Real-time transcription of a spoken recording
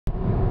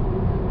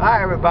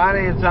Hi everybody,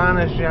 it's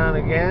Honest John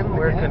again.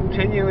 We're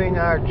continuing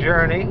our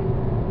journey,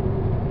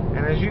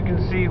 and as you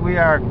can see, we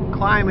are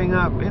climbing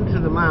up into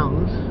the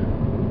mountains,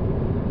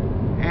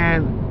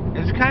 and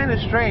it's kind of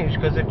strange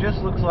because it just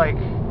looks like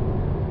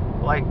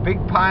big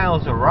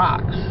piles of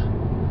rocks,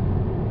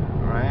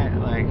 right?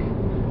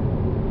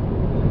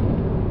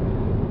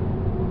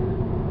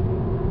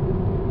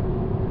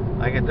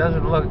 Like it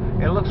doesn't look.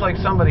 It looks like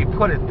somebody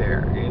put it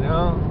there, you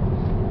know.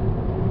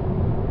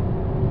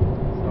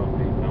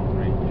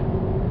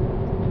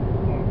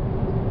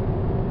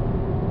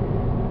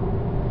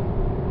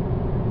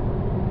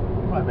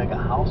 Make a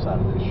house out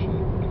of this shit.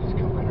 You just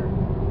come in here,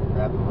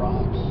 grab the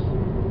rocks.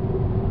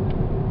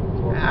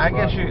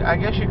 Yeah, I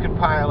guess you could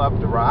pile up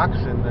the rocks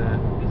and.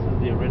 This is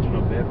the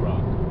original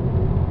bedrock.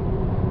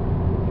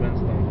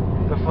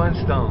 Flintstones. The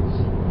Flintstones.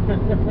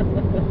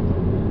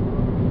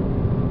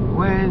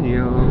 When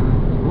you're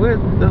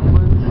with the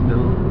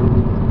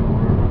Flintstones.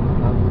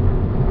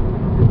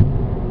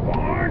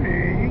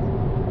 Barney.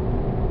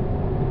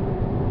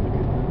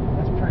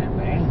 That's pretty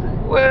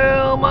amazing.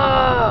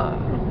 Wilma.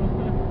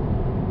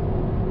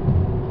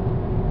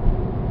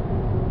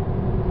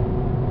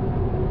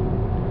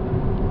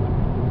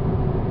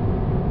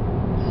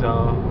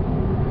 So,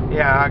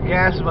 yeah, our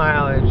gas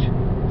mileage,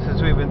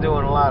 since we've been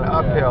doing a lot of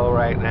uphill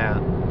right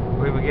now,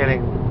 we've been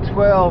getting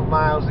 12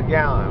 miles a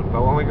gallon.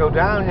 But when we go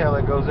downhill,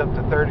 it goes up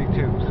to 32,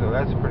 so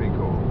that's pretty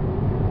cool.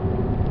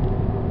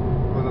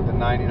 It goes up to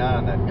 99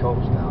 on that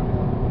coast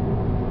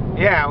downhill.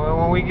 Yeah,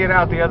 when we get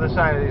out the other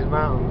side of these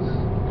mountains,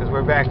 because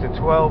we're back to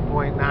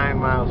 12.9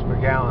 miles per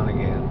gallon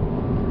again.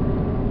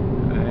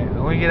 Right?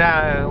 When we get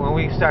out, when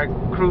we start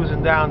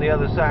cruising down the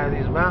other side of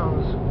these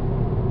mountains,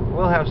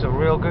 we'll have some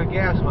real good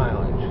gas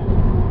mileage.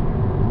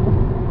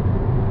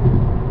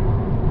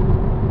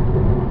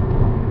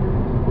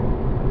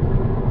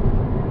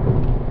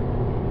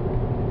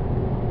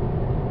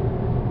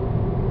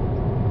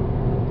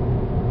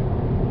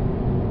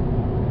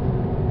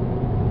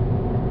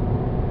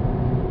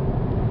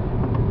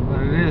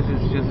 What it is,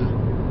 it's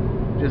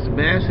just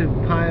massive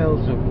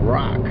piles of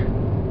rock.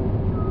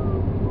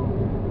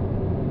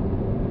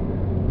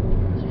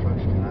 These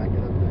trucks cannot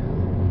get up there.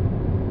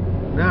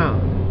 No.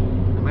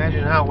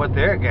 Imagine what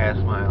their gas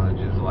mileage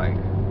is like.